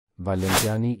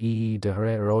Valentiani i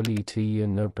dëhre roli i tij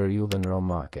në periudhën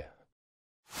romake.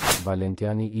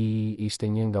 Valentiani i ishte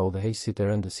një nga udhëheqësit e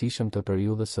rëndësishëm të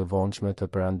periudhës së vonshme të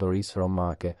perandorisë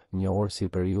romake, njohur si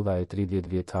periudha e 30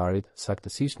 vjetarit,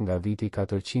 saktësisht nga viti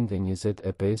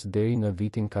 425 deri në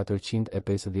vitin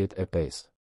 455.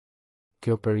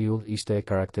 Kjo periudhë ishte e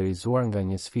karakterizuar nga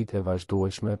një sfidë e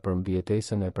vazhdueshme për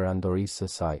mbijetesën e perandorisë së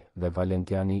saj, dhe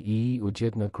Valentiani i u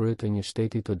gjet në krye të një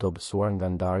shteti të dobësuar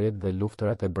nga ndarjet dhe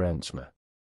luftrat e brendshme.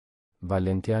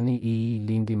 Valentiani i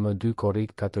lindi më 2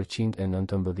 korrik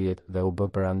 419 dhe u bë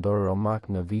perandor romak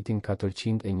në vitin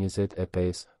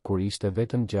 425, kur ishte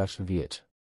vetëm 6 vjeç.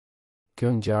 Kjo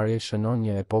ngjarje shënon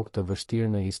një epokë të vështirë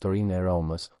në historinë e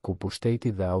Romës, ku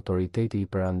pushteti dhe autoriteti i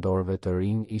perandorëve të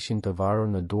rinj ishin të varur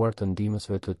në duart të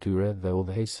ndihmësve të tyre dhe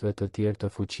udhëheqësve të tjerë të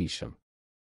fuqishëm.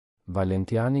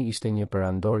 Valentiani ishte një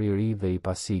perandor i ri dhe i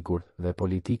pasigurt, dhe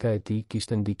politika e tij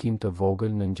kishte ndikim të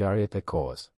vogël në ngjarjet e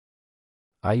kohës.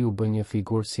 Ai u bë një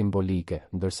figurë simbolike,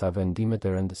 ndërsa vendimet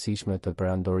e rëndësishme të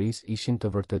perandorisë ishin të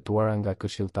vërtetuara nga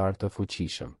këshilltarë të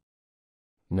fuqishëm.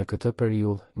 Në këtë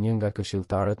periudhë, një nga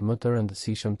këshilltarët më të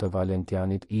rëndësishëm të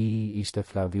Valentianit i ishte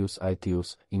Flavius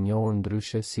Aetius, i njohur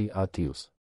ndryshe si Atius.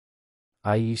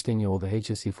 Ai ishte një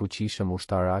udhëheqës i fuqishëm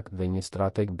ushtarak dhe një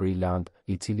strateg brillant,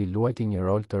 i cili luajti një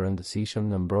rol të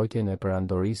rëndësishëm në mbrojtjen e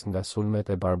perandorisë nga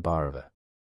sulmet e barbarëve.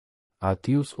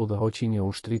 Atius udhëhoqi një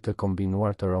ushtri të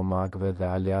kombinuar të romakëve dhe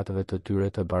aleatëve të tyre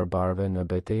të barbarëve në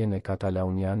betejën e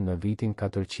Catalaunian në vitin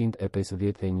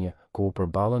 451, ku u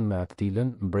përballën me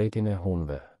Aktilën, mbretin e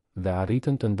hunëve, dhe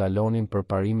arritën të ndalonin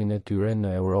përparimin e tyre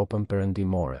në Europën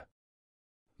perëndimore.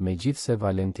 Megjithse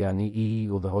Valentiani i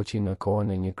udhëhoqi në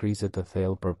kohën e një krize të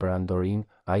thellë për perandorinë,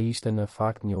 ai ishte në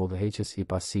fakt një udhëheqës i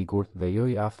pasigurt dhe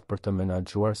jo i aftë për të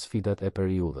menaxhuar sfidat e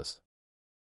periudhës.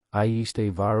 Ai ishte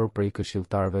i varur prej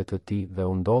këshilltarëve të tij dhe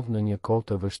u ndodh në një kohë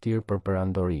të vështirë për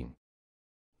perandorinë.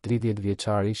 30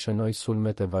 vjeçari shënoi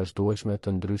sulmet e vazhdueshme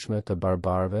të ndryshme të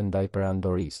barbarëve ndaj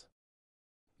perandorisë.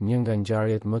 Një nga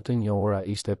ngjarjet më të njohura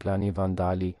ishte plani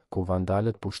Vandali, ku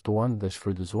vandalët pushtuan dhe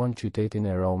shfrytëzuan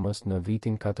qytetin e Romës në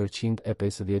vitin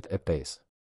 455.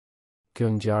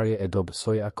 Kjo ngjarje e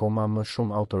dobësoi akoma më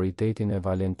shumë autoritetin e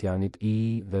Valentianit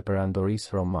i dhe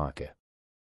perandorisë romake.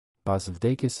 Pas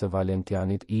vdekjes së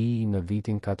Valentianit i në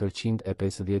vitin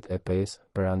 455,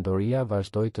 perandoria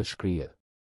vazhdoi të shkrihet.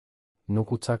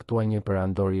 Nuk u caktua një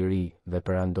perandor i ri, dhe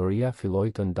perandoria filloi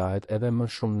të ndahet edhe më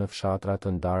shumë në fshatra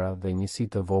të ndara dhe njësi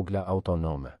të vogla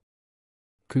autonome.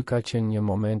 Ky ka qenë një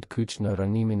moment kyç në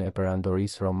rënimin e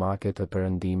perandorisë romake të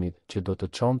perëndimit, që do të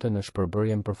çonte në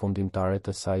shpërbërjen përfundimtare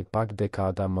të saj pak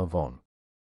dekada më vonë.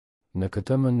 Në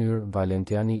këtë mënyrë,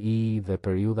 Valentiani i dhe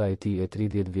periudha e tij e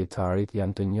 30 vjetarit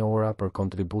janë të njohura për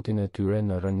kontributin e tyre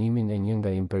në rënimin e një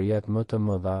nga imperiat më të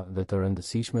mëdha dhe të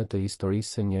rëndësishme të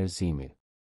historisë së njerëzimit.